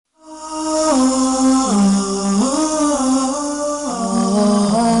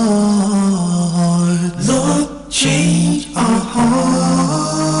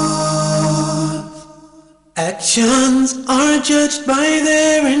judged by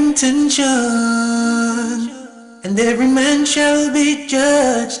their intention, and every man shall be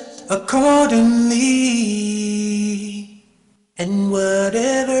judged accordingly. And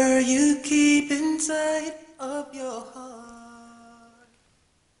whatever you keep inside of your heart.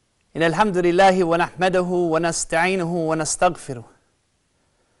 إن الحمد لله ونحمده ونستعينه ونستغفره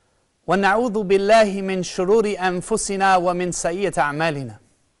ونعوذ بالله من شرور أنفسنا ومن سيئة أعمالنا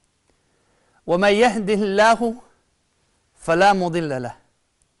ومن يهده الله فلا مضل له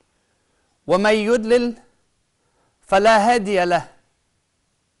ومن يضلل فلا هادي له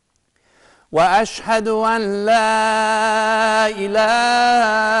وأشهد أن لا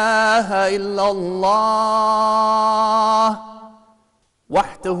إله إلا الله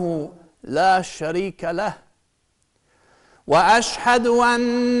وحده لا شريك له وأشهد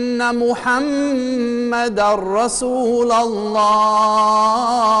أن محمدا رسول الله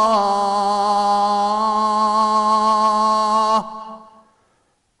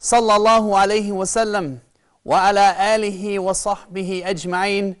صلى الله عليه وسلم وعلى آله وصحبه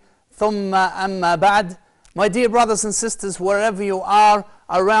أجمعين ثم أما بعد. My dear brothers and sisters, wherever you are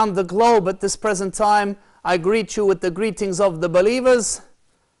around the globe at this present time, I greet you with the greetings of the believers.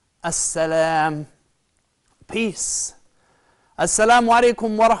 Assalam, peace. Assalamu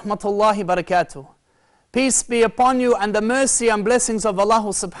alaikum wa rahmatullahi barakatuh. Peace be upon you and the mercy and blessings of Allah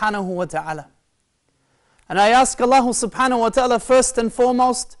subhanahu wa ta'ala. And I ask Allah subhanahu wa ta'ala first and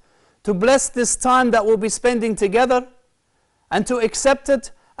foremost to bless this time that we'll be spending together and to accept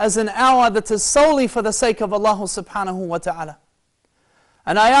it as an hour that is solely for the sake of Allah subhanahu wa ta'ala.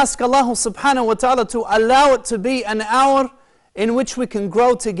 And I ask Allah subhanahu wa ta'ala to allow it to be an hour in which we can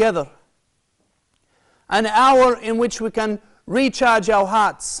grow together. An hour in which we can recharge our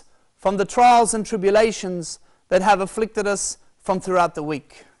hearts from the trials and tribulations that have afflicted us from throughout the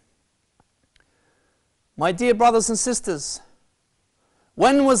week. My dear brothers and sisters,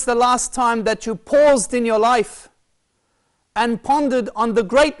 when was the last time that you paused in your life and pondered on the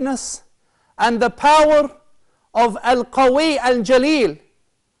greatness and the power of Al-Qawi Al-Jalil,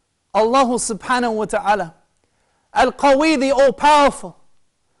 Allah subhanahu wa ta'ala? Al-Qawi, the all-powerful.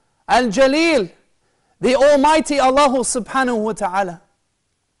 Al-Jalil, the almighty Allah subhanahu wa ta'ala.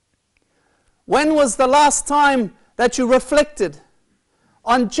 When was the last time that you reflected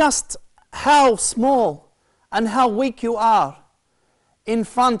on just how small and how weak you are in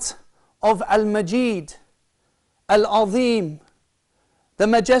front of Al-Majid, Al-Azim, the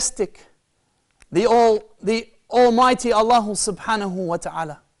majestic, the almighty Allah subhanahu wa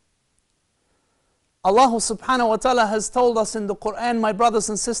ta'ala? Allah subhanahu wa ta'ala has told us in the Quran, my brothers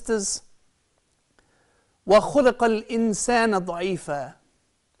and sisters, وَخُلِقَ الْإِنسَانَ ضَعِيفًا.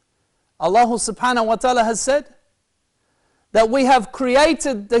 Allah subhanahu wa ta'ala has said that we have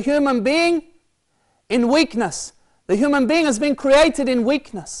created the human being in weakness. The human being has been created in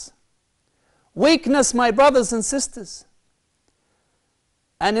weakness. Weakness, my brothers and sisters.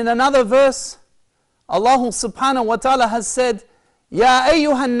 And in another verse, Allah subhanahu wa ta'ala has said, يَا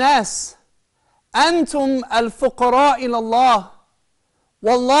أَيُّهَا النَّاسِ أَنْتُمْ الْفُقَرَاءِ إِلَى اللَّهِ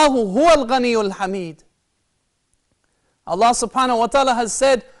وَاللَّهُ هُوَ الْغَنِيُّ الْحَمِيدُ. Allah subhanahu wa ta'ala has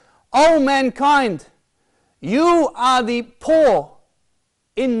said, O mankind, you are the poor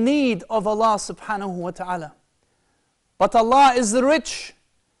in need of Allah subhanahu wa ta'ala. But Allah is the rich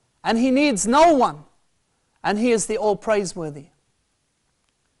and He needs no one, and He is the all praiseworthy.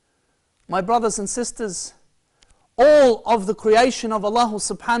 My brothers and sisters, all of the creation of Allah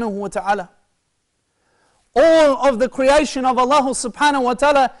subhanahu wa ta'ala, all of the creation of Allah subhanahu wa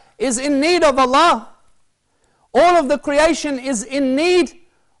ta'ala is in need of Allah. All of the creation is in need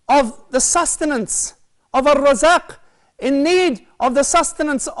of the sustenance of Ar-Razaq, in need of the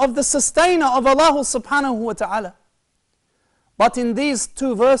sustenance of the sustainer of Allah subhanahu wa ta'ala. But in these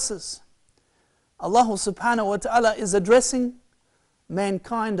two verses, Allah subhanahu wa ta'ala is addressing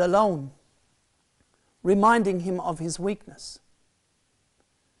mankind alone, reminding him of his weakness.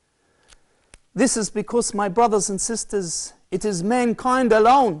 This is because, my brothers and sisters, it is mankind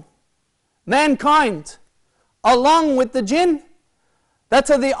alone, mankind, along with the jinn, that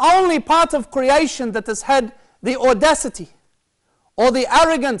are the only part of creation that has had the audacity or the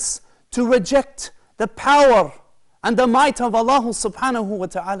arrogance to reject the power and the might of Allah subhanahu wa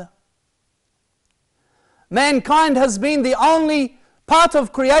ta'ala. Mankind has been the only part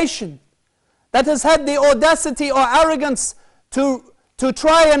of creation that has had the audacity or arrogance to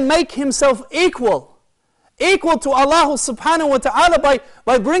try and make himself equal to Allah subhanahu wa ta'ala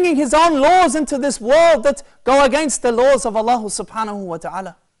by bringing his own laws into this world that go against the laws of Allah subhanahu wa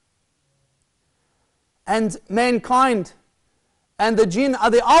ta'ala. And mankind and the jinn are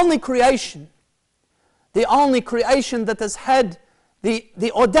the only creation the only creation that has had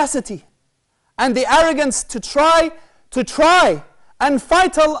the audacity and the arrogance to try and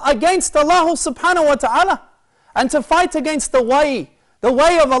fight against Allah subhanahu wa ta'ala, and to fight against the way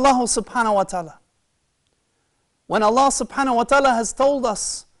of Allah subhanahu wa ta'ala. When Allah subhanahu wa ta'ala has told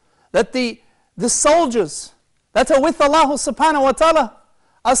us that the soldiers that are with Allah subhanahu wa ta'ala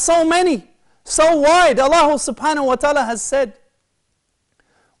are so many, so wide, Allah subhanahu wa ta'ala has said,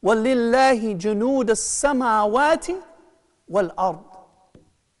 وَلِلَّهِ جُنُودَ السَّمَاوَاتِ وَالْأَرْضِ.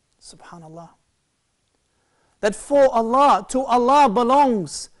 Subhanallah. That for Allah, to Allah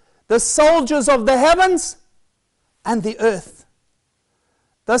belongs the soldiers of the heavens and the earth.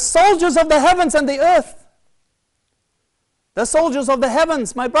 The soldiers of the heavens and the earth. The soldiers of the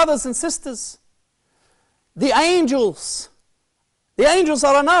heavens, my brothers and sisters. The angels. The angels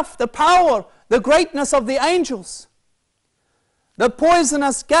are enough. The power, the greatness of the angels. The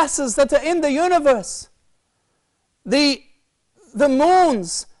poisonous gases that are in the universe. The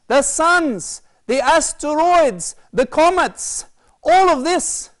moons, the suns, the asteroids, the comets, all of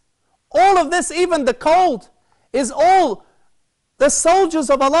this, even the cold, is all the soldiers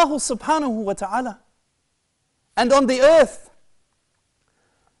of Allah subhanahu wa ta'ala. And on the earth,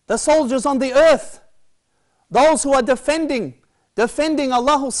 the soldiers on the earth, those who are defending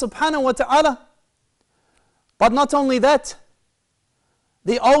Allah subhanahu wa ta'ala. But not only that,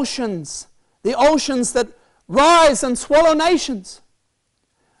 the oceans that rise and swallow nations,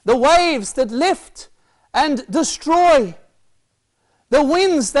 the waves that lift and destroy, the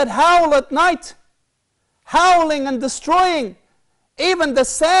winds that howl at night, howling and destroying, even the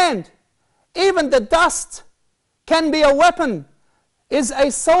sand, even the dust can be a weapon, is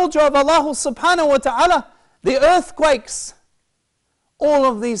a soldier of Allah subhanahu wa ta'ala. The earthquakes, all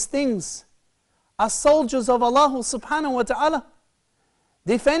of these things are soldiers of Allah subhanahu wa ta'ala,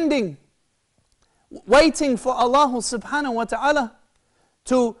 defending, waiting for Allah subhanahu wa ta'ala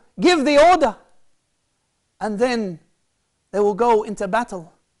to give the order, and then they will go into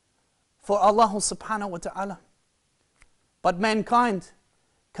battle for Allah subhanahu wa ta'ala. But mankind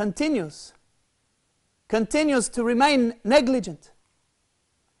continues to remain negligent.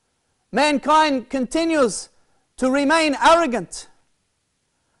 Mankind continues to remain arrogant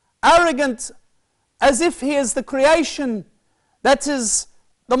as if he is the creation that is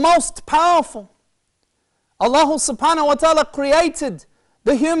the most powerful. Allah subhanahu wa ta'ala created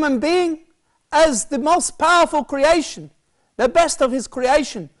the human being as the most powerful creation, the best of his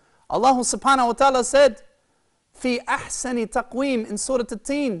creation. Allah subhanahu wa ta'ala said, في أحسن تقويم in Surah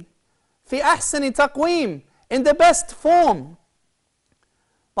At-Teen, في أحسن تقويم, in the best form.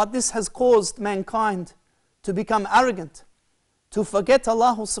 But this has caused mankind to become arrogant, to forget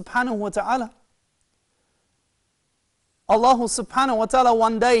Allah subhanahu wa ta'ala. Allah subhanahu wa ta'ala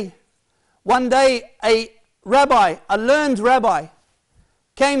one day a learned rabbi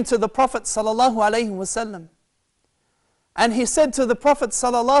came to the Prophet sallallahu alaihi wasallam, and he said to the Prophet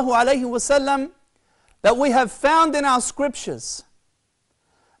sallallahu alaihi wasallam that we have found in our scriptures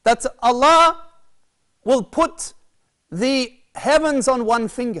that Allah will put the heavens on one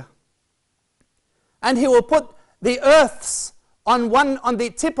finger, and He will put the earths on the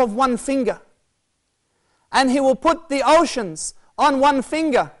tip of one finger, and He will put the oceans on one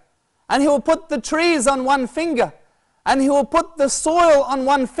finger, and He will put the trees on one finger, and He will put the soil on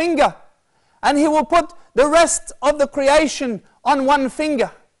one finger, and He will put the rest of the creation on one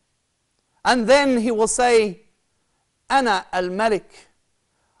finger. And then He will say, Ana al-Malik,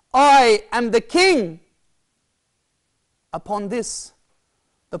 I am the king. Upon this,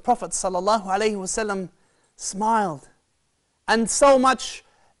 the Prophet sallallahu alaihi wasallam smiled, and so much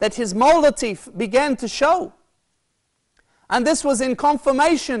that his molar teeth began to show. And this was in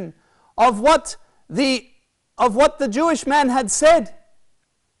confirmation of what the Jewish man had said,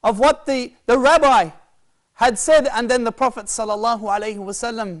 of what the rabbi had said. And then the Prophet sallallahu alaihi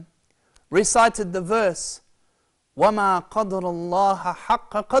wasallam recited the verse, وَمَا قَدْرَ اللَّهَ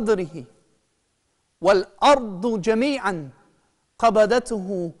حَقَّ قَدْرِهِ وَالْأَرْضُ جَمِيعًا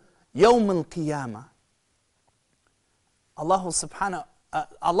قَبَدَتُهُ يَوْمَ الْقِيَامَةِ. Allah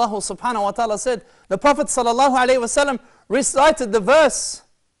subhanahu wa ta'ala said, the Prophet sallallahu alaihi wasallam recited the verse,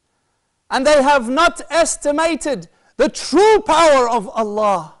 and they have not estimated the true power of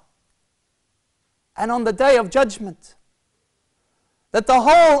Allah. And on the day of judgment, that the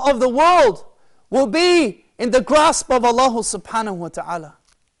whole of the world will be in the grasp of Allah subhanahu wa ta'ala.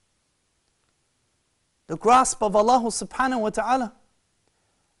 The grasp of Allah subhanahu wa ta'ala.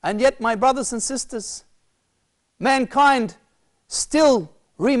 And yet, my brothers and sisters, mankind still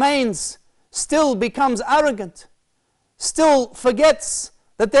remains, still becomes arrogant, still forgets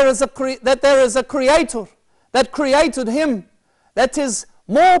that there is a creator that created him, that is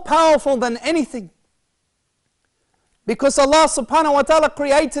more powerful than anything. Because Allah subhanahu wa ta'ala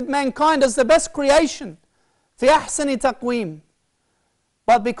created mankind as the best creation. في أحسن تقويم.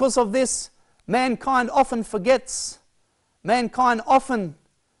 But because of this, mankind often forgets. Mankind often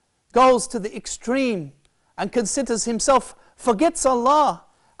goes to the extreme and considers himself, forgets Allah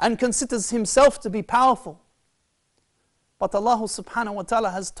and considers himself to be powerful. But Allah subhanahu wa ta'ala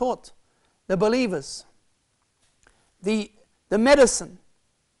has taught the believers the medicine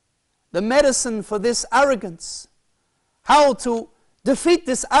for this arrogance, how to defeat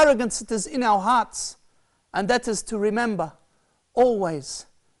this arrogance that is in our hearts, and that is to remember always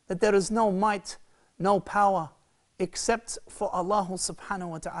that there is no might, no power except for Allah subhanahu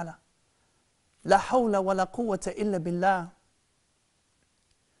wa ta'ala. La hawla wa la quwwata illa billah.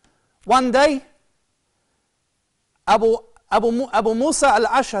 One day, Abu Musa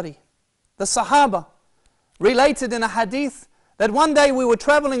al-Ashari, the Sahaba, related in a hadith that one day we were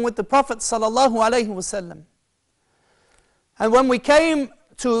traveling with the Prophet sallallahu alaihi wasallam. And when we came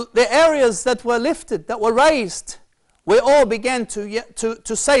to the areas that were lifted, that were raised, we all began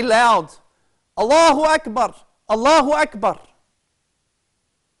to say loud, Allahu Akbar, Allahu Akbar.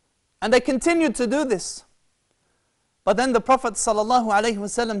 And they continued to do this. But then the Prophet sallallahu alaihi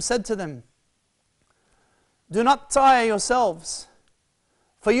wasallam said to them, do not tire yourselves,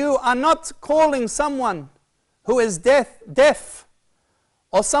 for you are not calling someone who is deaf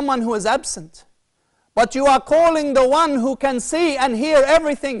or someone who is absent, but you are calling the one who can see and hear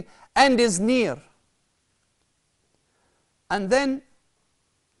everything and is near. And then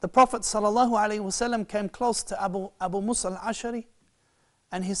the Prophet ﷺ came close to Abu Musa al-Ashari,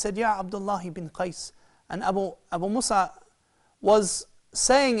 and he said, Ya Abdullah ibn Qais. And Abu Musa was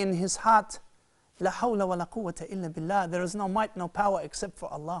saying in his heart, La hawla wa la quwwata illa billah. There is no might, no power except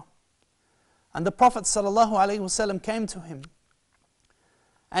for Allah. And the Prophet ﷺ came to him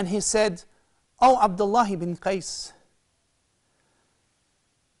and he said, O Abdullah ibn Qais,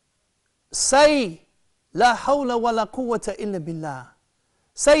 say La hawla wa la quwwata illa billah.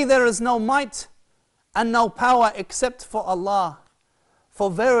 Say there is no might and no power except for Allah, for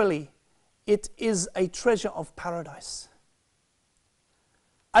verily it is a treasure of paradise.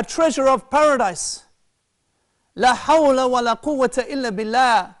 A treasure of paradise. La hawla wa la quwwata illa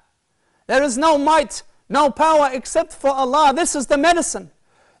billah. There is no might, no power except for Allah. This is the medicine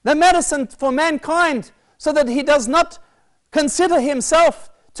for mankind, so that he does not consider himself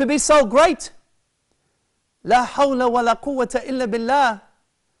to be so great. La hawla wa la quwwata illa billah.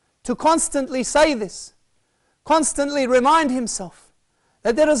 To constantly say this, constantly remind himself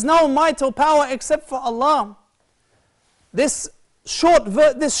that there is no might or power except for Allah. This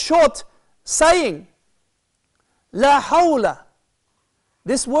short saying, La hawla,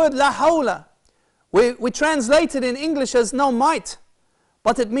 this word La hawla, we translate it in English as no might,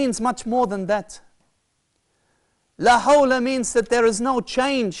 but it means much more than that. La hawla means that there is no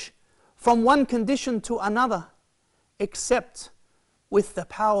change from one condition to another except with the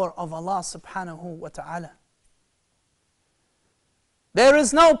power of Allah subhanahu wa ta'ala. There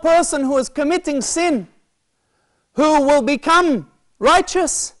is no person who is committing sin who will become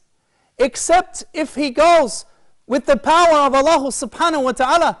righteous except if he goes with the power of Allah subhanahu wa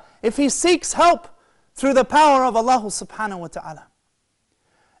ta'ala, if he seeks help through the power of Allah subhanahu wa ta'ala.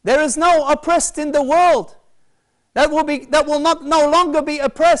 There is no oppressed in the world that will no longer be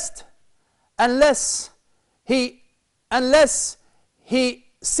oppressed unless he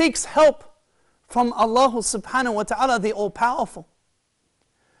seeks help from Allah subhanahu wa ta'ala, the all-powerful.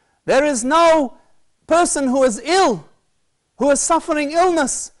 There is no person who is ill, who is suffering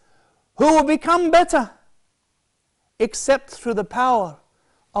illness, who will become better except through the power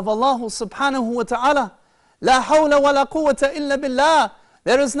of Allah subhanahu wa ta'ala. La hawla wa la quwwata illa billah.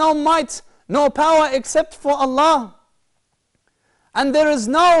 There is no might, no power except for Allah. And there is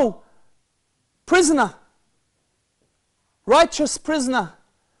no prisoner, righteous prisoner,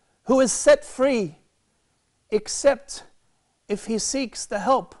 who is set free except if he seeks the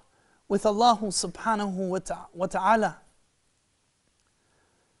help with Allah subhanahu wa ta'ala.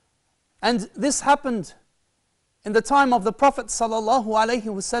 And this happened in the time of the Prophet sallallahu alaihi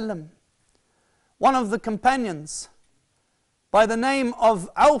wasallam. One of the companions by the name of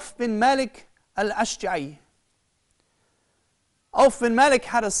Auf bin Malik al-Ashja'i. Auf bin Malik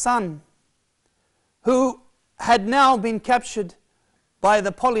had a son who had now been captured by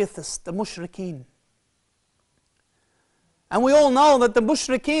the polytheists, the mushrikeen. And we all know that the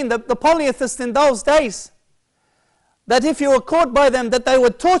mushrikeen, the polytheists in those days, that if you were caught by them, that they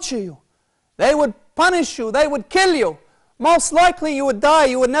would torture you, they would punish you, they would kill you, most likely you would die,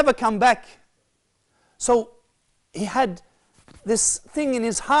 you would never come back. So he had this thing in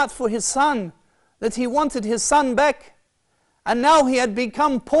his heart for his son, that he wanted his son back. And now he had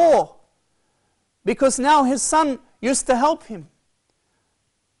become poor, because now his son used to help him.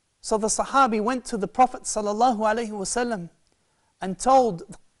 So the Sahabi went to the Prophet ﷺ and told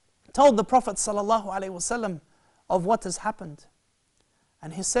the Prophet ﷺ of what has happened.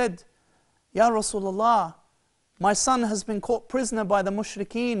 And he said, Ya Rasulullah, my son has been caught prisoner by the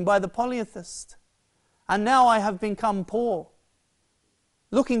mushrikeen, by the polytheists, and now I have become poor,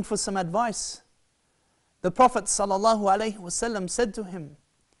 looking for some advice. The Prophet ﷺ said to him,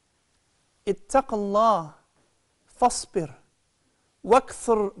 Ittaqallah fasbir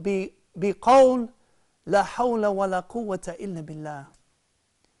wakthur biqawl la hawla wa la quwwata illa billah.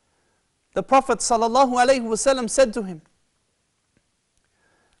 The Prophet ﷺ said to him,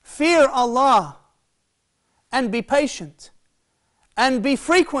 fear Allah and be patient and be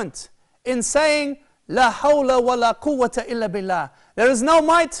frequent in saying la hawla wa la quwwata illa billah. There is no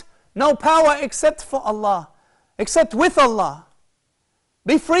might, no power except for Allah, except with Allah.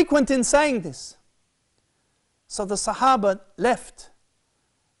 Be frequent in saying this. So the Sahaba left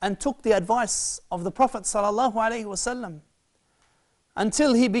and took the advice of the Prophet ﷺ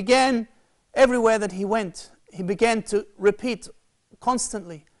until he began, everywhere that he went, he began to repeat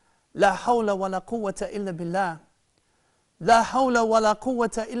constantly, La hawla wa la quwwata illa billah. La hawla wa la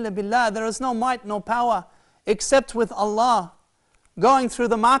quwwata illa billah. There is no might, no power except with Allah. Going through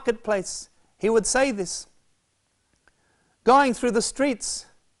the marketplace, he would say this. Going through the streets,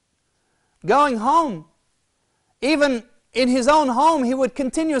 going home, even in his own home, he would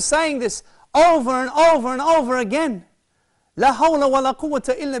continue saying this over and over and over again. La hawla wa la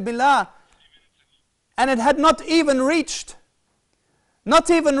quwwata illa billah. And it had not even reached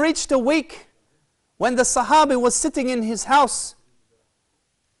a week when the Sahabi was sitting in his house,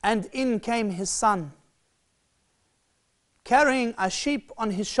 and in came his son, carrying a sheep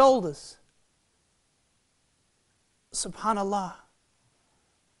on his shoulders. Subhanallah.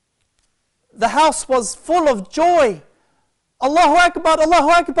 The house was full of joy. Allahu Akbar, Allahu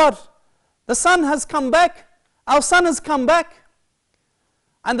Akbar. The son has come back. Our son has come back.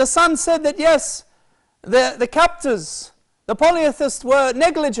 And the son said that yes, the captors, the polytheists were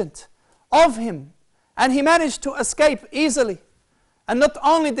negligent of him, and he managed to escape easily. And not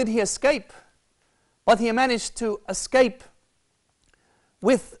only did he escape, but he managed to escape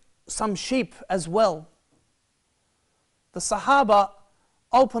with some sheep as well. The Sahaba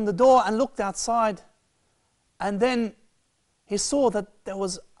opened the door and looked outside, and then he saw that there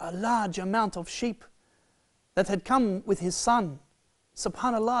was a large amount of sheep that had come with his son.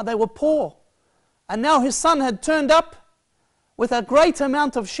 Subhanallah, they were poor. And now his son had turned up with a great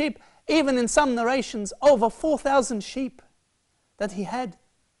amount of sheep, even in some narrations, over 4,000 sheep that he had.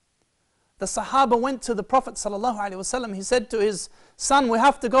 The Sahaba went to the Prophet ﷺ. He said to his son, we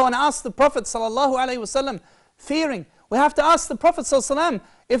have to go and ask the Prophet ﷺ, fearing. We have to ask the Prophet ﷺ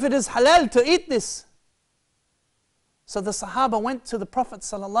if it is halal to eat this. So the Sahaba went to the Prophet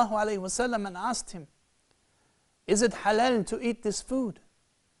ﷺ and asked him, is it halal to eat this food?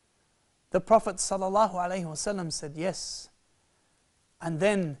 The Prophet ﷺ said yes. And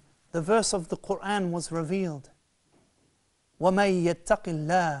then the verse of the Quran was revealed. وَمَن يَتَّقِ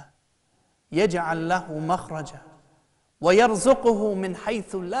اللَّهِ يَجْعَلْ لَهُ مَخْرَجًا وَيَرْزُقُهُ مِنْ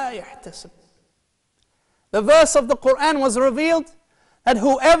حَيْثُ لَا يَحْتَسِبُ. The verse of the Quran was revealed that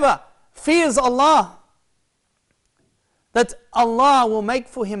whoever fears Allah, that Allah will make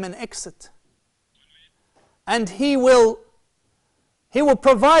for him an exit. And He will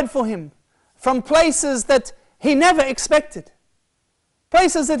provide for him from places that he never expected,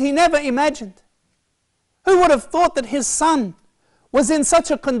 places that he never imagined. Who would have thought that his son was in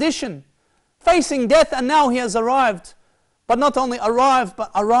such a condition, facing death, and now he has arrived, but not only arrived, but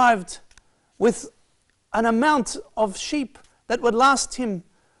arrived with an amount of sheep that would last him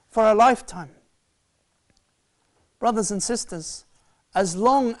for a lifetime. Brothers and sisters, as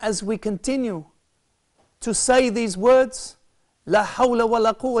long as we continue to say these words, La hawla wa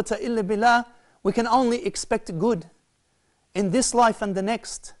la quwwata illa billah, we can only expect good in this life and the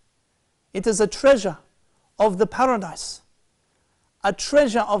next. It is a treasure of the paradise, a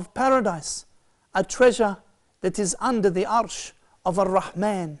treasure of paradise, a treasure that is under the arsh of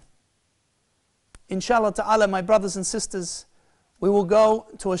Ar-Rahman. Inshallah ta'ala, my brothers and sisters, we will go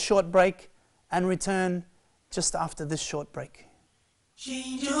to a short break and return just after this short break.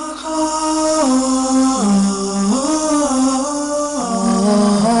 Change your heart,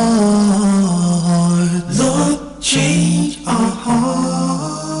 Lord, change our heart.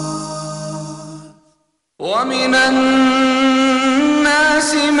 ومن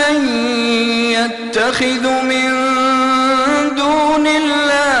يتخذ من دون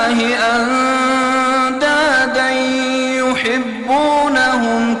الله أندادا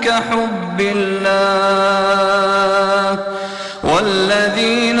يحبونهم كحب الله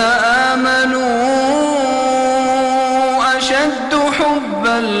والذين آمنوا أشد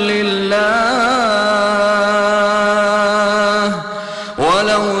حبا لله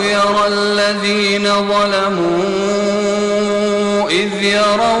ولو يرى الذين ظلموا إذ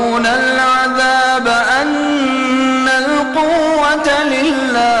يرون العذاب أن القوة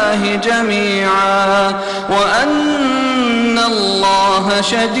لله جميعا وأن الله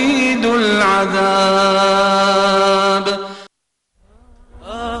شديد العذاب.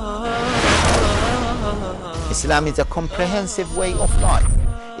 Islam is a comprehensive way of life.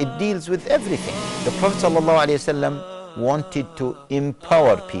 It deals with everything. The Prophet ﷺ wanted to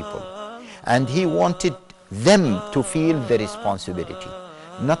empower people, and he wanted them to feel the responsibility,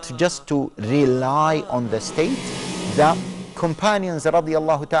 not just to rely on the state. The companions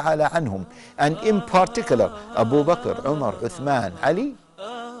radiallahu ta'ala anhum, and in particular Abu Bakr, Umar, Uthman, Ali,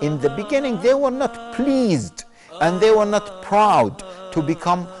 in the beginning they were not pleased and they were not proud to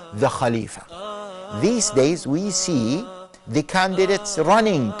become the Khalifa. These days we see the candidates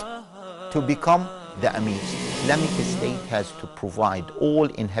running to become the Amirs. Islamic State has to provide all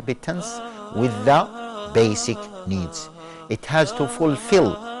inhabitants with the basic needs. It has to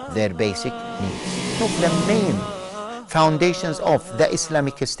fulfill their basic needs. One of the main foundations of the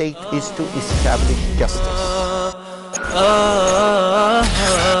Islamic State is to establish justice.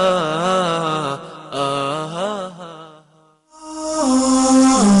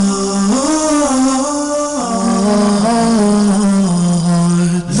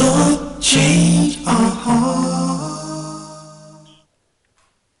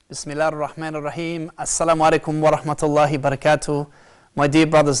 Bismillah ar-Rahman ar-Rahim. Assalamu alaikum wa rahmatullahi barakatuh. My dear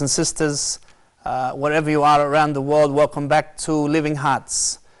brothers and sisters, wherever you are around the world, welcome back to Living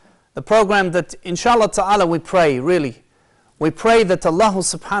Hearts. The program that inshallah ta'ala we pray, really, we pray that Allah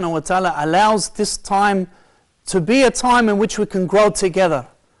subhanahu wa ta'ala allows this time to be a time in which we can grow together,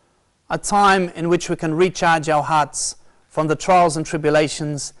 a time in which we can recharge our hearts from the trials and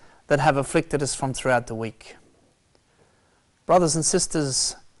tribulations that have afflicted us from throughout the week. Brothers and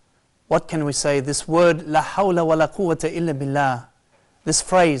sisters, what can we say? This word, la hawla wa la quwwata illa billah, this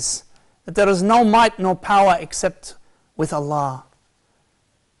phrase, that there is no might nor power except with Allah.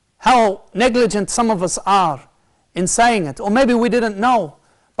 How negligent some of us are in saying it, or maybe we didn't know,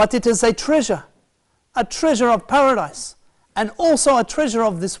 but it is a treasure of paradise, and also a treasure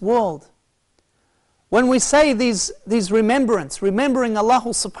of this world. When we say these remembering Allah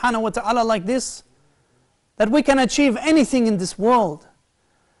subhanahu wa ta'ala like this, that we can achieve anything in this world.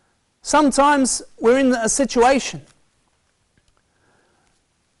 Sometimes we're in a situation,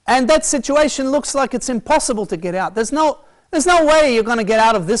 and that situation looks like it's impossible to get out. There's no way you're going to get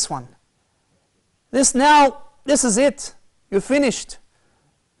out of this one. This is it. You're finished.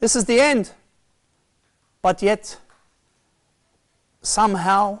 This is the end. But yet,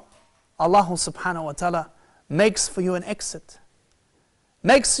 somehow, Allah subhanahu wa ta'ala makes for you an exit,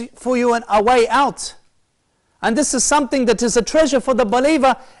 makes for you a way out. And this is something that is a treasure for the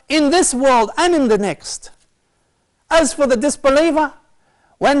believer in this world and in the next. As for the disbeliever,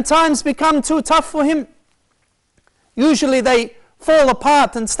 when times become too tough for him, usually they fall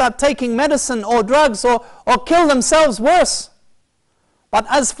apart and start taking medicine or drugs or kill themselves worse. But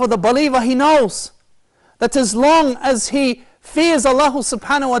as for the believer, he knows that as long as he fears Allah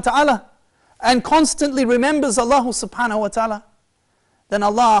subhanahu wa ta'ala and constantly remembers Allah subhanahu wa ta'ala, then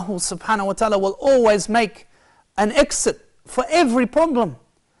Allah subhanahu wa ta'ala will always make an exit for every problem,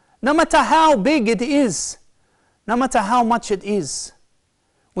 no matter how big it is, no matter how much it is.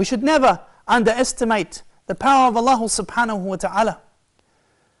 We should never underestimate the power of Allah subhanahu wa ta'ala.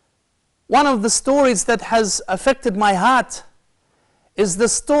 One of the stories that has affected my heart is the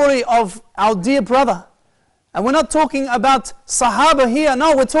story of our dear brother. And we're not talking about Sahaba here,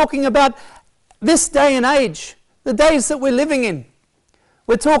 no, we're talking about this day and age, the days that we're living in.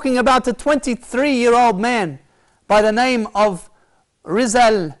 We're talking about a 23-year-old man by the name of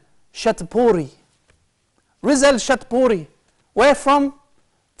Rizal Shatpuri. Rizal Shatpuri. Where from?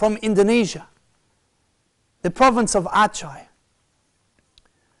 From Indonesia, the province of Aceh.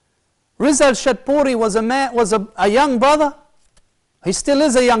 Rizal Shatpuri was a young brother. He still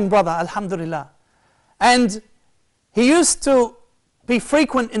is a young brother, alhamdulillah. And he used to be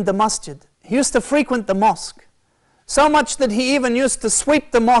frequent in the masjid. He used to frequent the mosque. So much that he even used to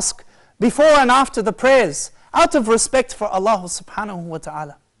sweep the mosque before and after the prayers, out of respect for Allah subhanahu wa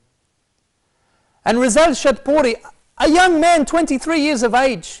ta'ala. And Rizal Shatpuri, a young man, 23 years of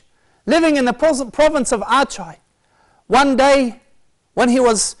age, living in the province of Achai. One day, when he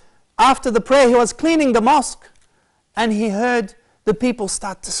was, after the prayer, he was cleaning the mosque, and he heard the people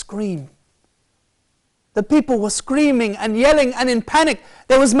start to scream. The people were screaming and yelling and in panic.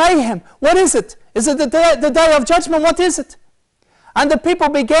 There was mayhem. What is it? Is it the day of judgment? What is it? And the people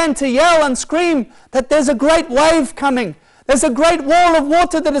began to yell and scream that there's a great wave coming. There's a great wall of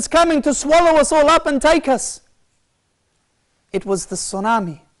water that is coming to swallow us all up and take us. It was the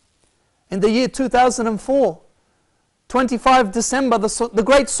tsunami. In the year 2004, 25 December, the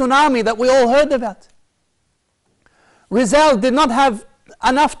great tsunami that we all heard about. Rizal did not have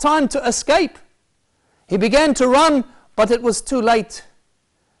enough time to escape. He began to run, but it was too late.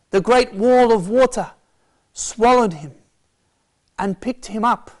 The great wall of water swallowed him and picked him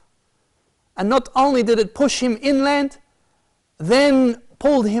up. And not only did it push him inland, then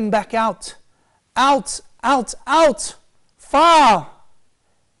pulled him back out, far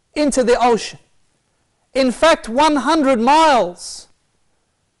into the ocean. In fact, 100 miles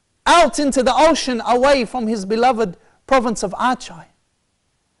out into the ocean away from his beloved province of Achai.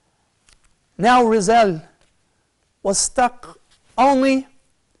 Now Rizal was stuck only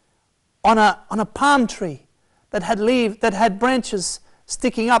on a palm tree that had leaves, that had branches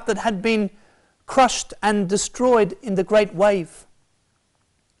sticking up, that had been crushed and destroyed in the great wave.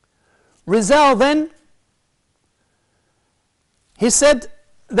 Rizal then, he said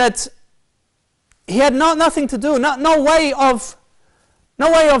that he had nothing to do, no way of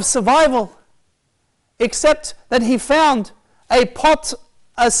survival, except that he found a pot,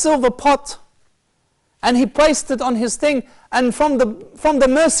 a silver pot, and he placed it on his thing, and from the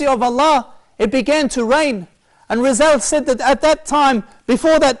mercy of Allah, it began to rain. And Rizal said that at that time,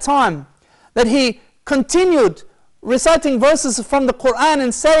 before that time, that he continued reciting verses from the Quran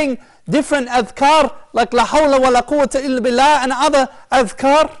and saying different adhkar, like La hawla wa la quwwata illa billah, and other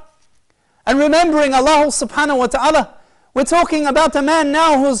adhkar, and remembering Allah subhanahu wa ta'ala. We're talking about a man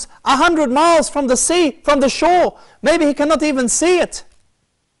now who's 100 miles from the sea, from the shore. Maybe he cannot even see it.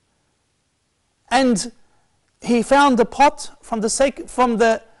 And he found the pot from the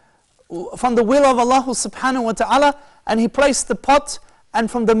will of Allah subhanahu wa ta'ala, and he placed the pot,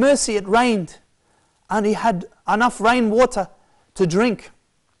 and from the mercy it rained. And he had enough rainwater to drink.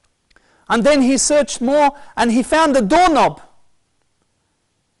 And then he searched more, and he found a doorknob.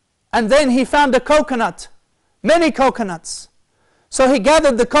 And then he found a coconut, many coconuts. So he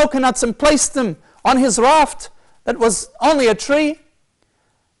gathered the coconuts and placed them on his raft that was only a tree.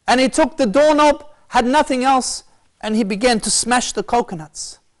 And he took the doorknob, had nothing else, and he began to smash the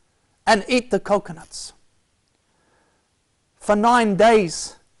coconuts and eat the coconuts. For 9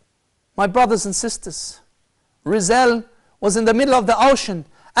 days, my brothers and sisters, Rizal was in the middle of the ocean.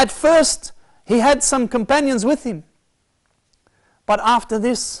 At first, he had some companions with him. But after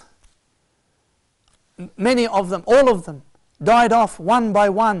this, many of them, all of them, died off one by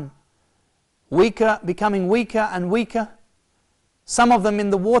one, becoming weaker and weaker. Some of them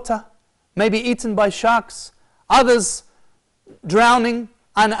in the water, maybe eaten by sharks, others drowning,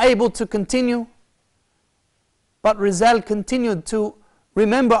 unable to continue. But Rizal continued to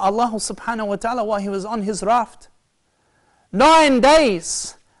remember Allah subhanahu wa ta'ala while he was on his raft. 9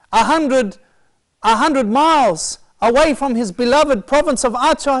 days, 100 miles away from his beloved province of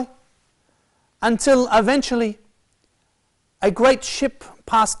Achai, until eventually a great ship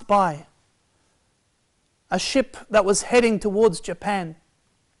passed by. A ship that was heading towards Japan.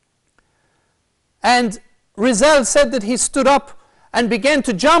 And Rizal said that he stood up and began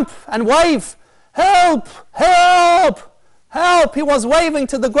to jump and wave, "Help! Help! Help!" He was waving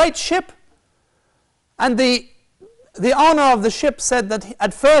to the great ship. And the owner of the ship said that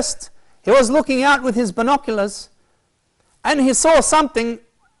at first he was looking out with his binoculars, and he saw something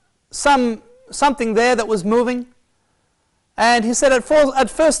there that was moving. And he said, at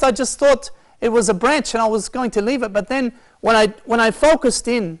first I just thought it was a branch and I was going to leave it, but then when I focused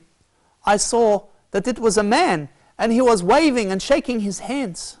in, I saw that it was a man, and he was waving and shaking his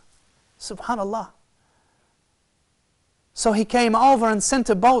hands. Subhanallah. So he came over and sent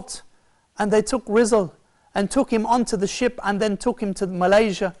a boat, and they took Rizal and took him onto the ship, and then took him to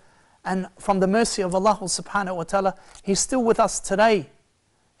Malaysia. And from the mercy of Allah subhanahu wa ta'ala, he's still with us today.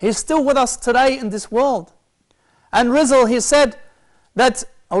 He's still with us today in this world. And Rizal, he said that,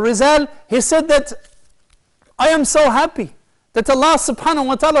 I am so happy that Allah subhanahu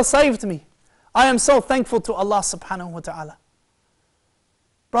wa ta'ala saved me. I am so thankful to Allah subhanahu wa ta'ala.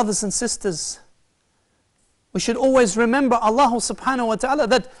 Brothers and sisters, we should always remember Allah subhanahu wa ta'ala,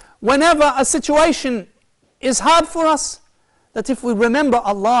 that whenever a situation is hard for us, that if we remember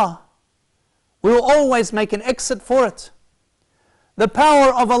Allah, we will always make an exit for it. the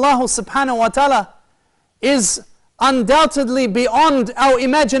power of Allah subhanahu wa ta'ala is undoubtedly beyond our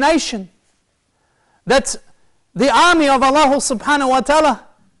imagination. That the army of Allah subhanahu wa ta'ala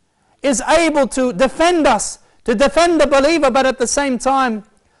is able to defend us, to defend the believer, but at the same time,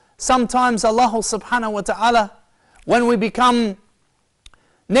 sometimes Allah subhanahu wa ta'ala, when we become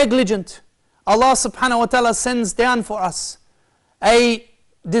negligent, Allah subhanahu wa ta'ala sends down for us a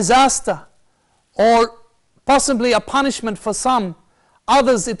disaster or possibly a punishment for some.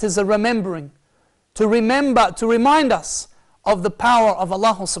 Others it is a remembering, to remind us of the power of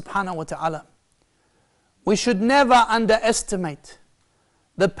Allah subhanahu wa ta'ala. We should never underestimate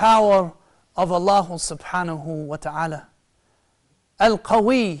the power of Allah subhanahu wa ta'ala.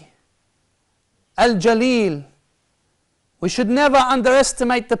 Al-Qawi, Al-Jalil. We should never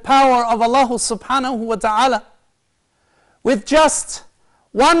underestimate the power of Allah subhanahu wa ta'ala. With just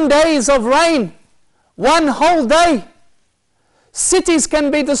 1 day of rain, one whole day, cities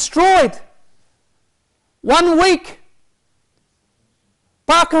can be destroyed. 1 week,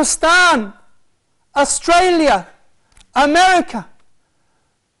 Pakistan, Australia, America,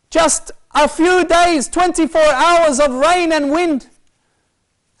 just a few days, 24 hours of rain and wind,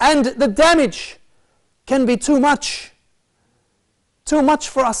 and the damage can be too much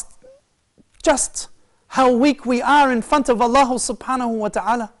for us. Just how weak we are in front of Allah subhanahu wa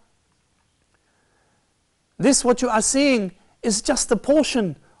ta'ala. This what you are seeing is just a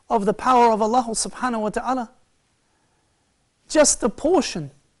portion of the power of Allah subhanahu wa ta'ala. Just a portion.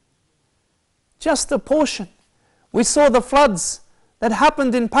 Just a portion. We saw the floods that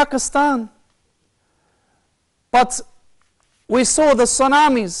happened in Pakistan. But we saw the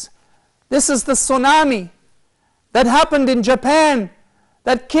tsunamis. This is the tsunami that happened in Japan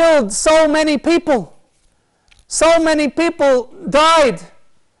that killed so many people. So many people died.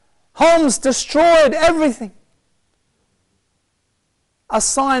 Homes destroyed, everything. A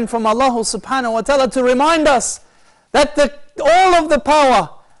sign from Allah subhanahu wa ta'ala to remind us that all of the power,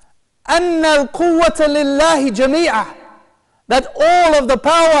 أَنَّ الْقُوَّةَ لِلَّهِ جَمِيعًا, that all of the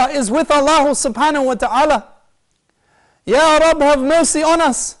power is with Allah subhanahu wa ta'ala. Ya Rab, have mercy on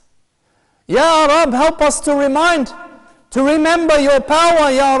us. Ya Rab, help us to remember your power,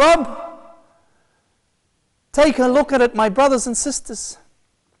 Ya Rab. Take a look at it, my brothers and sisters.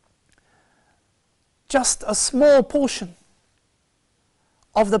 Just a small portion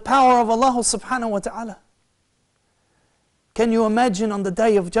of the power of Allah subhanahu wa ta'ala. Can you imagine on the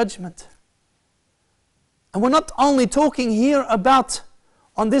Day of Judgment? And we're not only talking here about,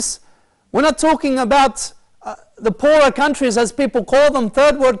 we're not talking about the poorer countries, as people call them,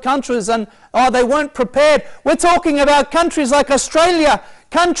 third world countries, and they weren't prepared. We're talking about countries like Australia,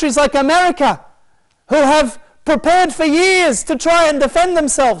 countries like America, who have prepared for years to try and defend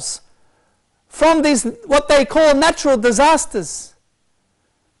themselves from these, what they call natural disasters.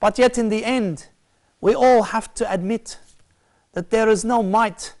 But yet in the end, we all have to admit that there is no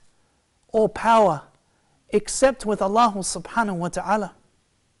might or power except with Allah subhanahu wa ta'ala.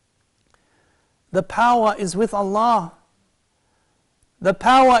 The power is with Allah. The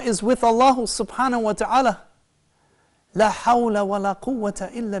power is with Allah subhanahu wa ta'ala. La hawla wa la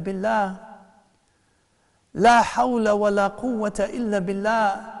quwwata illa billah. La hawla wa la quwwata illa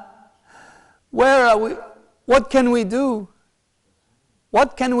billah. Where are we? What can we do?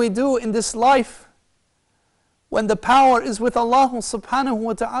 What can we do in this life when the power is with Allah subhanahu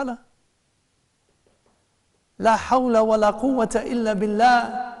wa ta'ala? La hawla wa la quwwata illa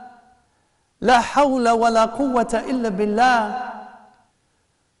billah. La hawla wa la quwwata illa billah.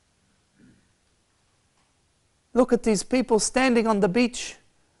 Look at these people standing on the beach,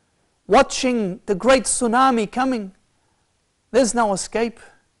 watching the great tsunami coming. There's no escape.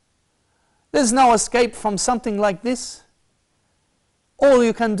 There's no escape from something like this. All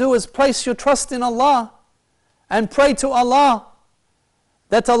you can do is place your trust in Allah and pray to Allah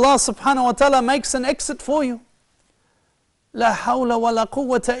that Allah subhanahu wa ta'ala makes an exit for you. La hawla wa la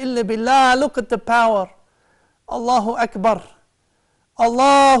quwwata illa billah. Look at the power. Allahu Akbar.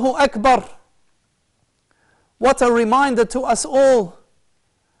 Allahu Akbar. What a reminder to us all.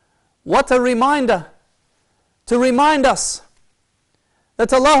 What a reminder to remind us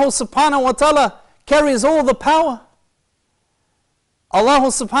that Allah subhanahu wa ta'ala carries all the power. Allah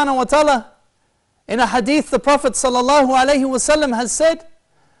subhanahu wa ta'ala, in a hadith, the Prophet sallallahu alayhi wa sallam has said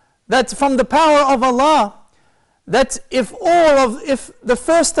that from the power of Allah, that if the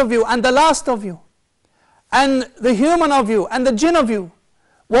first of you and the last of you and the human of you and the jinn of you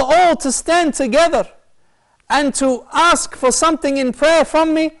were all to stand together and to ask for something in prayer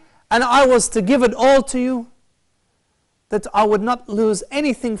from me, and I was to give it all to you, that I would not lose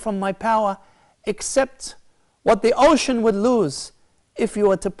anything from my power except what the ocean would lose if you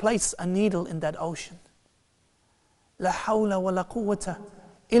were to place a needle in that ocean. La hawla wa la quwwata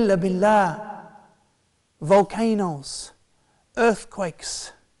illa billah. Volcanoes,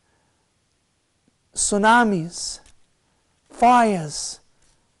 earthquakes, tsunamis, fires,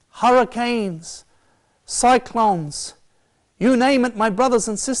 hurricanes, cyclones, you name it, my brothers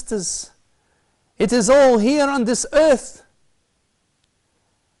and sisters. It is all here on this earth,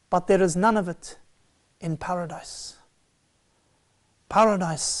 but there is none of it in paradise.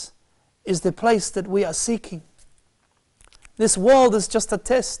 Paradise is the place that we are seeking. This world is just a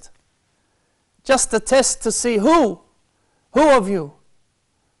test. Just a test to see who of you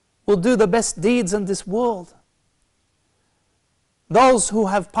will do the best deeds in this world. Those who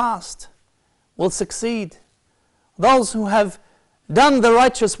have passed will succeed. Those who have done the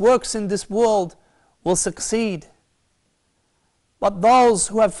righteous works in this world will succeed. But those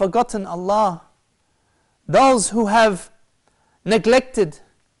who have forgotten Allah, those who have neglected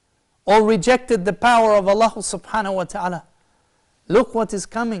or rejected the power of Allah subhanahu wa ta'ala, look what is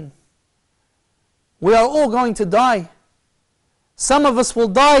coming. We are all going to die. Some of us will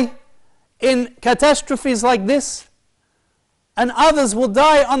die in catastrophes like this, and others will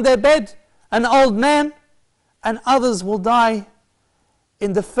die on their bed, an old man, and others will die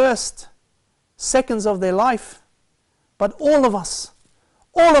in the first seconds of their life. But all of us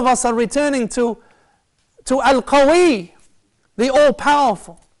are returning to Al-Qawi, the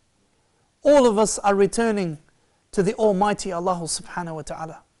All-Powerful. All of us are returning to the Almighty Allah subhanahu wa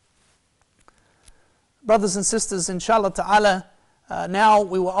ta'ala. Brothers and sisters, inshallah ta'ala, now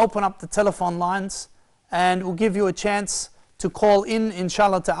we will open up the telephone lines and we'll give you a chance to call in,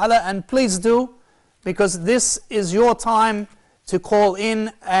 inshallah ta'ala. And please do, because this is your time to call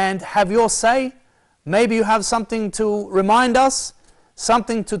in and have your say. Maybe you have something to remind us,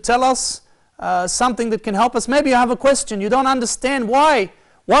 something to tell us, something that can help us. Maybe you have a question, you don't understand why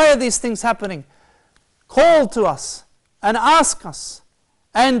are these things happening. Call to us and ask us.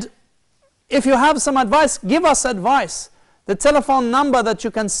 And if you have some advice, give us advice. The telephone number that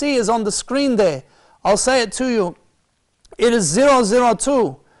you can see is on the screen there. I'll say it to you. It is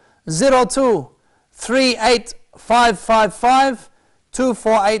 002 02 38555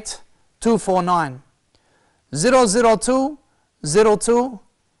 248 249. 002 02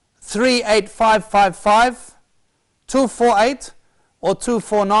 38555 248 or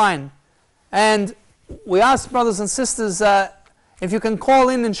 249. And we ask brothers and sisters, if you can call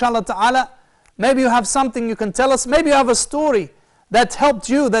in, inshallah ta'ala, maybe you have something you can tell us. Maybe you have a story that helped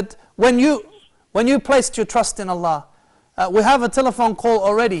you, that when you placed your trust in Allah. We have a telephone call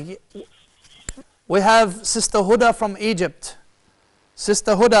already. We have Sister Huda from Egypt.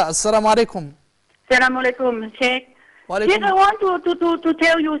 Sister Huda, assalamu alaikum. Assalamu alaikum, Sheikh. Sheikh, I want to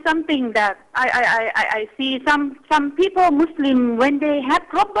tell you something that I see some people, Muslim, when they have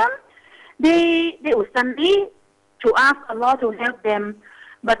problems, they will suddenly to ask Allah to help them.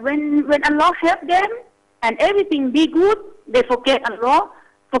 But when Allah help them and everything be good, they forget Allah,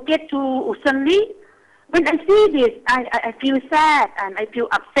 forget to suddenly. When I see this, I feel sad and I feel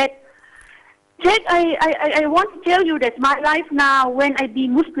upset. Sheikh, I want to tell you that my life now, when I be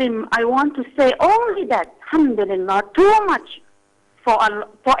Muslim, I want to say only that, alhamdulillah, too much for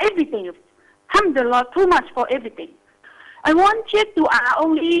everything. Alhamdulillah, too much for everything. I want Sheikh to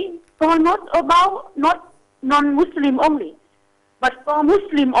only, for not non-Muslim only, but for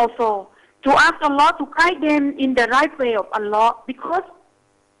Muslim also, to ask Allah to guide them in the right way of Allah, because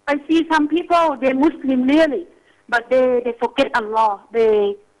I see some people, they're Muslim really, but they forget Allah.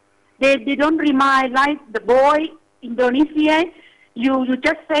 They don't remind, like the boy Indonesia. You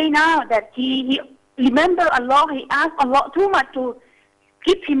just say now that he remember Allah, he asked Allah too much to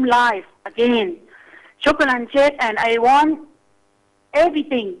keep him alive again. Shukran, Sheikh, and I want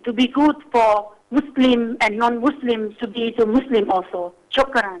everything to be good for Muslim and non-Muslim to be to Muslim also.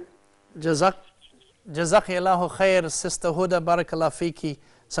 Shukran. Jazakallahu khair, Sister Huda, barakallah fiki.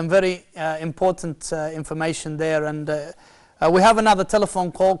 Some very important information there. And we have another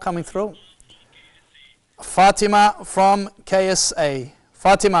telephone call coming through. Fatima from KSA.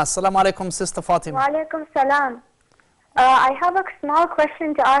 Fatima, assalamu alaikum, Sister Fatima. Wa alaikum salam. I have a small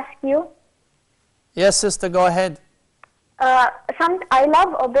question to ask you. Yes, sister, go ahead. I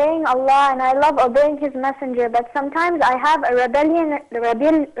love obeying Allah and I love obeying His Messenger, but sometimes I have a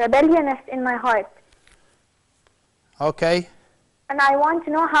rebelliousness in my heart. Okay. And I want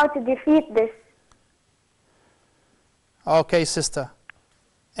to know how to defeat this. Okay, sister.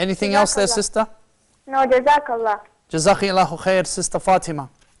 Anything else there, sister? No, Jazakallah. Jazakallahu khair, Sister Fatima.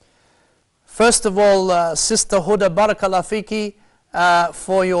 First of all, Sister Huda, barakallah fiki,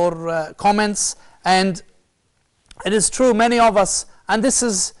 for your comments. And it is true, many of us and this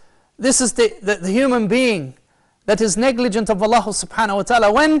is the human being that is negligent of Allah subhanahu wa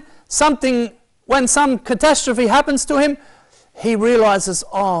ta'ala. When some catastrophe happens to him, he realizes,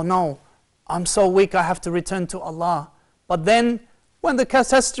 oh no, I'm so weak, I have to return to Allah. But then, when the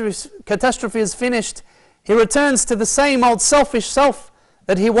catastrophe is finished, he returns to the same old selfish self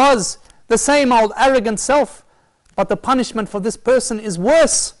that he was, the same old arrogant self. But the punishment for this person is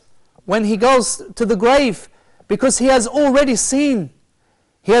worse when he goes to the grave, because he has already seen,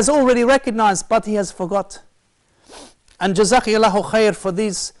 he has already recognized, but he has forgot. And Jazakallahu khair for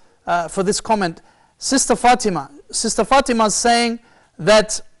this comment. Sister Fatima is saying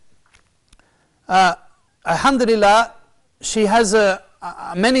that alhamdulillah, she has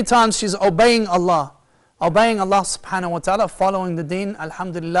many times she's obeying Allah subhanahu wa ta'ala, following the deen,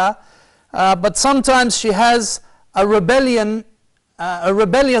 alhamdulillah. But sometimes she has a rebellious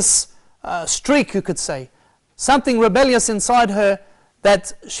streak, you could say. Something rebellious inside her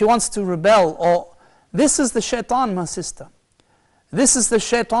that she wants to rebel. Or this is the shaitan, my sister. This is the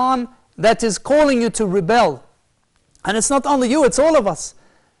shaitan that is calling you to rebel. And it's not only you, it's all of us.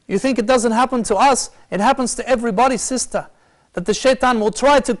 You think it doesn't happen to us, it happens to everybody, sister. That the shaitan will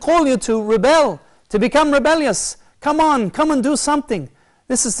try to call you to rebel, to become rebellious. Come on, come and do something.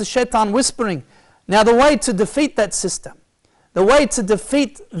 This is the shaitan whispering. Now the way to defeat that, sister, the way to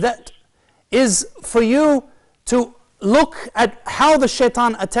defeat that is for you to look at how the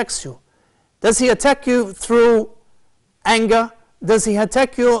shaitan attacks you. Does he attack you through anger? Does he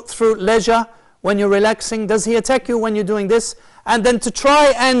attack you through leisure when you're relaxing? Does he attack you when you're doing this? And then to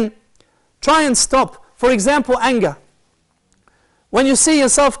try and stop. For example, anger. When you see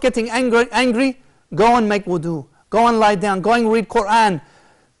yourself getting angry, go and make wudu. Go and lie down. Go and read Quran.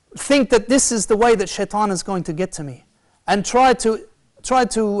 Think that this is the way that shaitan is going to get to me. And try to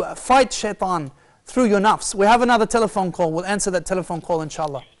fight shaitan through your nafs. We have another telephone call. We'll answer that telephone call,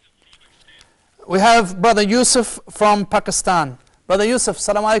 inshallah. We have Brother Yusuf from Pakistan. Brother Yusuf,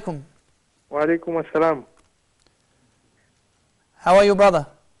 salam alaikum. Wa alaikum assalam. How are you, brother?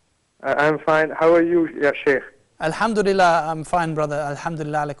 I'm fine. How are you, ya Sheikh? Alhamdulillah, I'm fine, brother.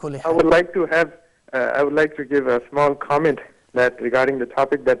 Alhamdulillah ala kulli hal. I would like to give a small comment that regarding the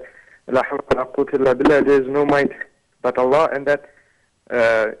topic that la hawla wa la quwwata illa billah, there is no might but Allah, and that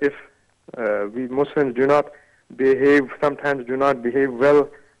if we Muslims sometimes do not behave well,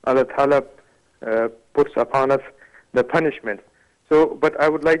 Allah Ta'ala puts upon us the punishment. So, but I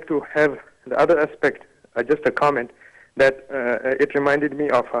would like to have the other aspect, just a comment, that it reminded me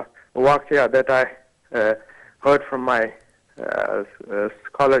of a waqia that I heard from my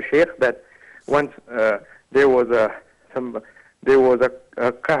scholar Sheikh, that once there was a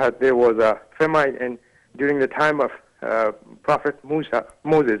famine, and during the time of Prophet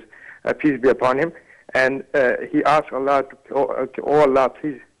Moses, peace be upon him, and he asked Allah, oh Allah,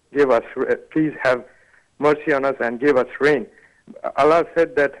 please have mercy on us and give us rain. Allah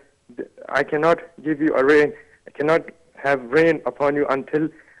said that I cannot give you a rain, I cannot have rain upon you until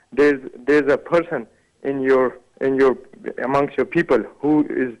there's a person amongst your people who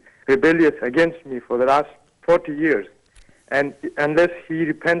is rebellious against me for the last 40 years, and unless he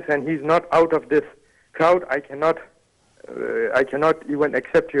repents and he's not out of this crowd, I cannot even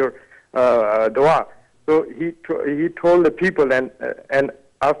accept your dua. So he told the people, and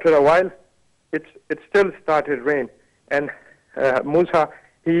after a while, it still started rain, and Musa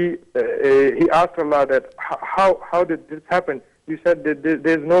he asked Allah that how did this happen? You said that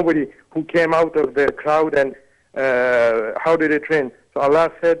there's nobody who came out of the crowd, and how did it rain? So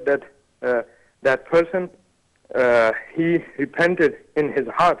Allah said that that person he repented in his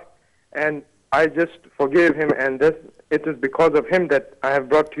heart, and I just forgave him, and it is because of him that I have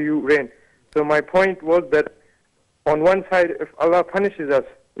brought to you rain. So my point was that on one side, if Allah punishes us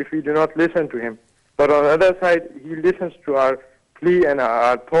if we do not listen to him, but on the other side, he listens to our plea and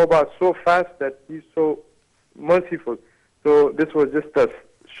our tawbah so fast that he's so merciful. So this was just a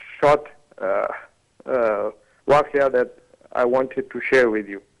short waqia that I wanted to share with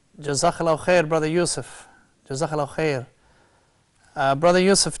you. Jazakallahu khair, Brother Yusuf. Jazakallahu khair. Brother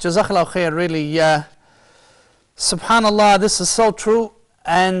Yusuf, Jazakallahu khair, really. Subhanallah, this is so true.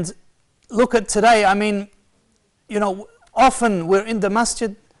 And look at today, I mean, you know, often we're in the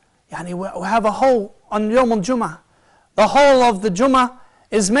masjid, we have a whole, on Yawm al-Jum'ah, the whole of the Jum'ah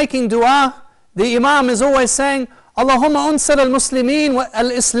is making dua. The Imam is always saying, Allahumma unsir al-Muslimin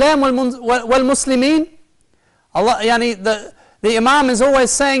wal-Islam wal-Muslimin. Allah, the Imam is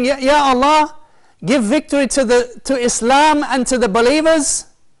always saying, Ya Allah, give victory to Islam and to the believers.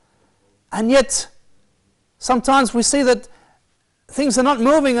 And yet, sometimes we see that things are not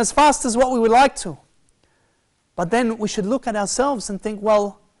moving as fast as what we would like to. But then we should look at ourselves and think,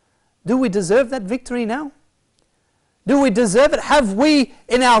 well, do we deserve that victory now? Do we deserve it? Have we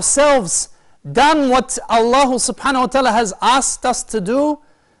in ourselves done what Allah subhanahu wa ta'ala has asked us to do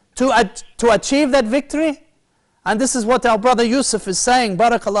to achieve that victory? And this is what our brother Yusuf is saying.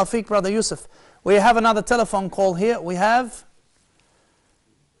 Barakallah feek, brother Yusuf. We have another telephone call here. We have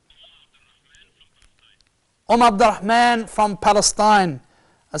Abdurrahman from Palestine.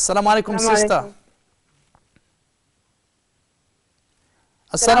 Assalamu alaikum, sister.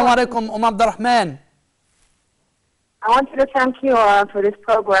 Assalamu alaikum, Abdurrahman. I wanted to thank you for this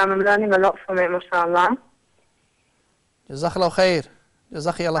program. I'm learning a lot from it, mashallah. Jazakallah khair.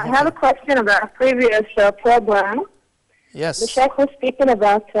 Jazakallah khair. I have a question about a previous program. Yes. The Sheikh was speaking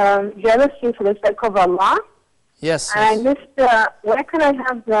about jealousy for the sake of Allah. Yes. And I missed, where can I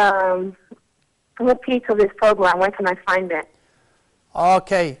have the repeat of this program? Where can I find it?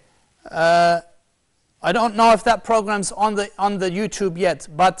 Okay. I don't know if that program's on the YouTube yet,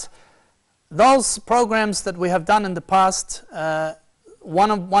 but those programs that we have done in the past,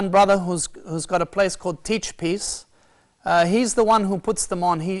 one brother who's got a place called Teach Peace, he's the one who puts them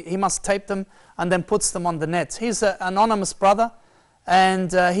on. He must tape them and then puts them on the net. He's an anonymous brother,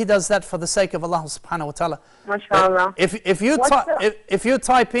 and he does that for the sake of Allah subhanahu wa ta'ala. MashaAllah. If you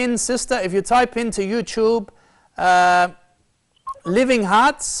type in, sister, if you type into YouTube Living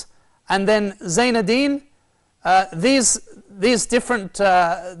Hearts and then Zainadine, these different,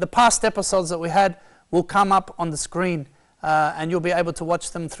 the past episodes that we had will come up on the screen, and you'll be able to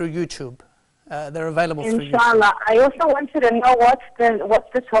watch them through YouTube. They're available through YouTube. Inshallah. I also wanted to know what's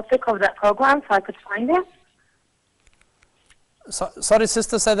the topic of that program so I could find it. Sorry,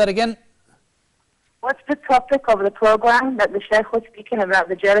 sister, say that again. What's the topic of the program that the Sheikh was speaking about,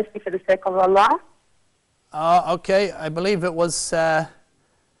 the jealousy for the sake of Allah? Okay, I believe it was, I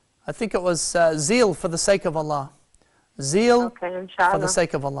think it was zeal for the sake of Allah. Zeal for the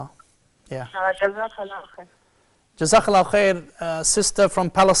sake of Allah. Yeah. Jazakallah khair, sister from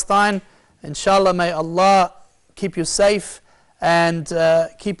Palestine. Inshallah, may Allah keep you safe and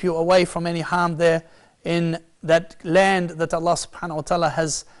keep you away from any harm there in that land that Allah subhanahu wa ta'ala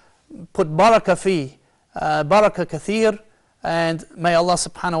has put barakah fi, barakah kathir, and may Allah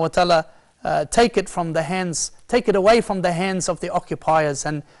subhanahu wa ta'ala take it away from the hands of the occupiers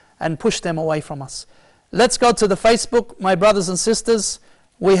and push them away from us. Let's go to the Facebook, my brothers and sisters.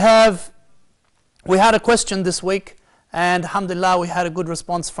 We had a question this week, and alhamdulillah we had a good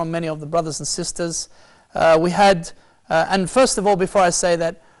response from many of the brothers and sisters. And first of all, before I say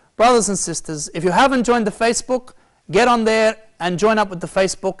that, brothers and sisters, if you haven't joined the Facebook, get on there and join up with the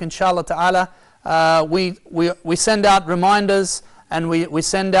Facebook, inshallah ta'ala. We send out reminders and we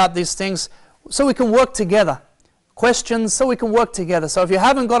send out these things so we can work together. Questions so we can work together. So if you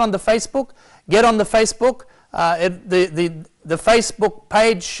haven't got on the Facebook, get on the Facebook. The Facebook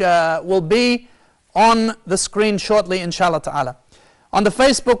page will be on the screen shortly, inshallah ta'ala. On the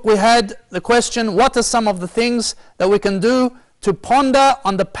Facebook we had the question, what are some of the things that we can do to ponder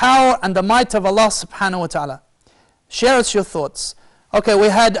on the power and the might of Allah subhanahu wa ta'ala? Share us your thoughts. Okay, we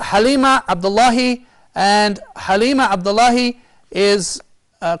had Halima Abdullahi, and Halima Abdullahi is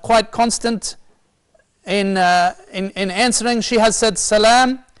quite constant in answering. She has said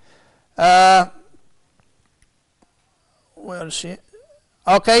salam. Where is she?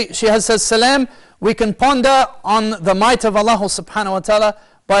 Okay, she has said salam. We can ponder on the might of Allah subhanahu wa ta'ala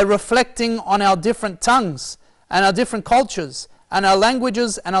by reflecting on our different tongues and our different cultures and our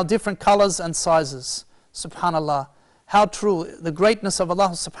languages and our different colors and sizes. Subhanallah. How true, the greatness of Allah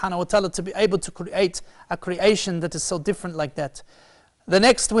subhanahu wa ta'ala to be able to create a creation that is so different like that. The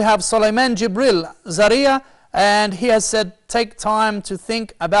next we have Sulaiman Jibril Zaria, and he has said, take time to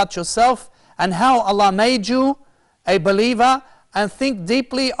think about yourself and how Allah made you a believer, and think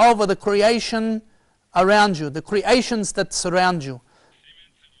deeply over the creation around you, the creations that surround you.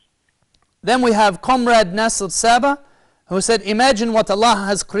 Then we have Comrade Nasr Saba, who said, imagine what Allah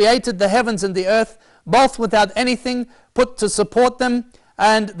has created, the heavens and the earth, both without anything put to support them,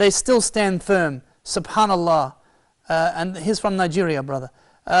 and they still stand firm. Subhanallah. And he's from Nigeria, brother.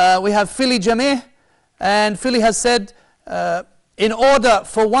 We have Philly Jameh, and Philly has said, in order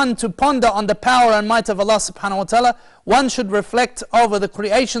for one to ponder on the power and might of Allah subhanahu wa ta'ala, one should reflect over the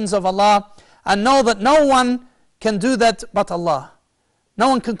creations of Allah and know that no one can do that but Allah. No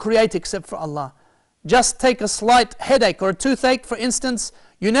one can create except for Allah. Just take a slight headache or a toothache, for instance.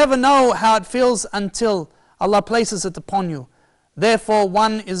 You never know how it feels until Allah places it upon you. Therefore,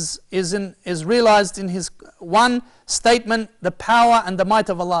 one is realized in his one statement, the power and the might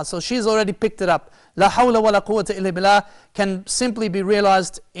of Allah. So she's already picked it up. La hawla wa la quwwata illa billah can simply be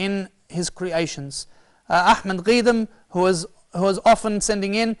realized in His creations. Ahmed Gheedam, who is often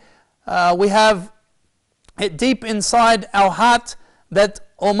sending in. We have it deep inside our heart that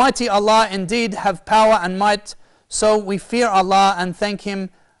Almighty Allah indeed have power and might, so we fear Allah and thank Him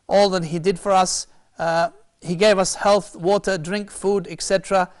all that He did for us. He gave us health, water, drink, food,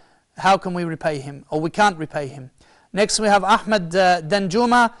 etc. How can we repay Him? Or we can't repay Him. Next we have Ahmed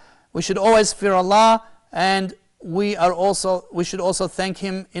Danjuma. We should always fear Allah, and we should also thank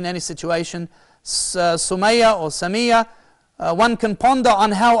Him in any situation. Sumaya or Samia, one can ponder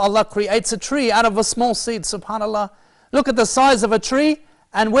on how Allah creates a tree out of a small seed, subhanAllah. Look at the size of a tree,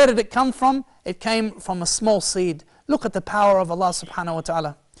 and where did it come from? It came from a small seed. Look at the power of Allah subhanahu wa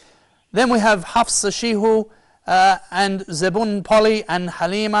ta'ala. Then we have Hafsa Shihu, and Zebun Polly, and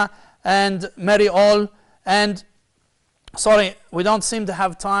Halima, and Mary All, and sorry, we don't seem to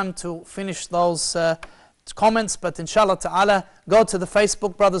have time to finish those comments, but inshallah ta'ala, go to the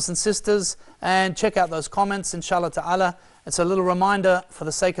Facebook, brothers and sisters, and check out those comments, inshallah ta'ala. It's a little reminder for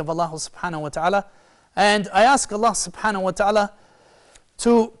the sake of Allah subhanahu wa ta'ala. And I ask Allah subhanahu wa ta'ala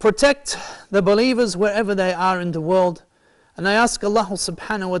to protect the believers wherever they are in the world. And I ask Allah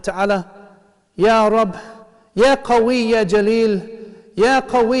subhanahu wa ta'ala, Ya Rabb, Ya Qawi, Ya Jaleel, Ya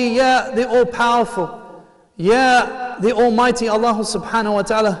Qawi, Ya the All-Powerful, Ya the Almighty Allah subhanahu wa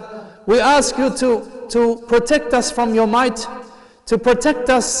ta'ala, we ask you to protect us from your might, to protect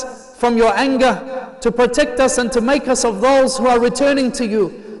us from your anger, to protect us and to make us of those who are returning to you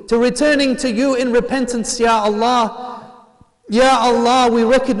in repentance, Ya Allah. Ya Allah, we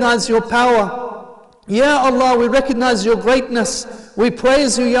recognize your power. Ya Allah, we recognize your greatness. We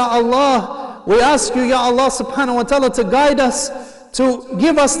praise you, Ya Allah. We ask you, Ya Allah subhanahu wa ta'ala, to guide us, to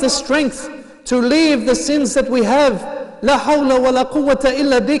give us the strength to leave the sins that we have. La hawla wa la quwwata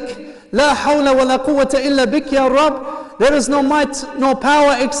illa bik. La hawla wa la quwwata illa bik, Ya Rabb. There is no might, no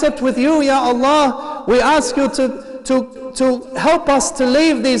power except with you, Ya Allah. We ask you to help us to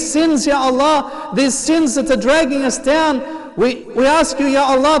leave these sins, Ya Allah, these sins that are dragging us down. We ask you, Ya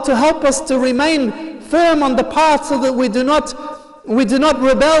Allah, to help us to remain firm on the path so that we do not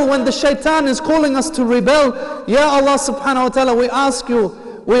rebel when the shaitan is calling us to rebel. Ya Allah subhanahu wa ta'ala, we ask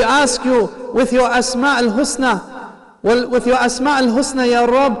you with your Asma al-Husna, with your Asma al-Husna, Ya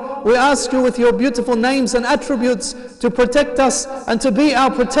Rabb, we ask you with your beautiful names and attributes to protect us and to be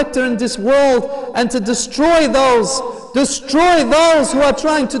our protector in this world, and to destroy those who are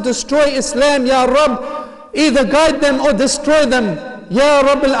trying to destroy Islam, Ya Rabb. Either guide them or destroy them, Ya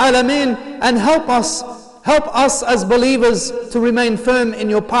Rabb al-Alameen, and help us as believers to remain firm in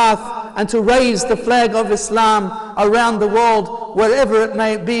your path and to raise the flag of Islam around the world, wherever it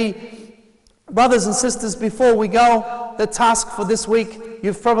may be. Brothers and sisters, before we go, the task for this week,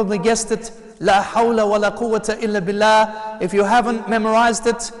 you've probably guessed it, La hawla wa la quwwata illa billah. If you haven't memorized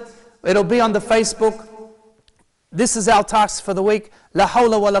it, it'll be on the Facebook. This is our task for the week, La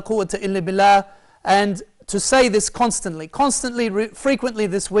hawla wa la quwwata illa billah. And to say this constantly, frequently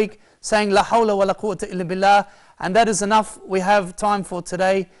this week, saying La hawla wa la quwwata illa billah. And that is enough. We have time for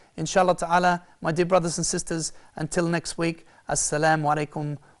today, inshallah ta'ala. My dear brothers and sisters, until next week, Assalamu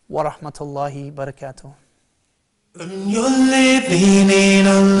alaikum wa rahmatullahi barakatuh. When you're living in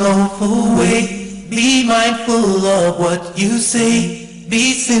a lawful way, be mindful of what you say.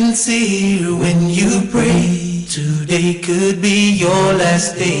 Be sincere when you pray. Today could be your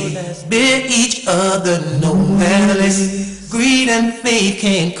last day. Bear each other, no malice. Greed and faith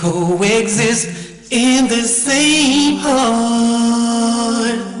can coexist in the same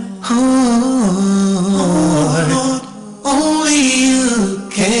heart. Only you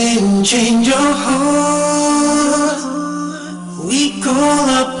can change your heart. We call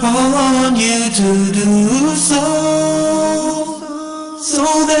upon you to do so.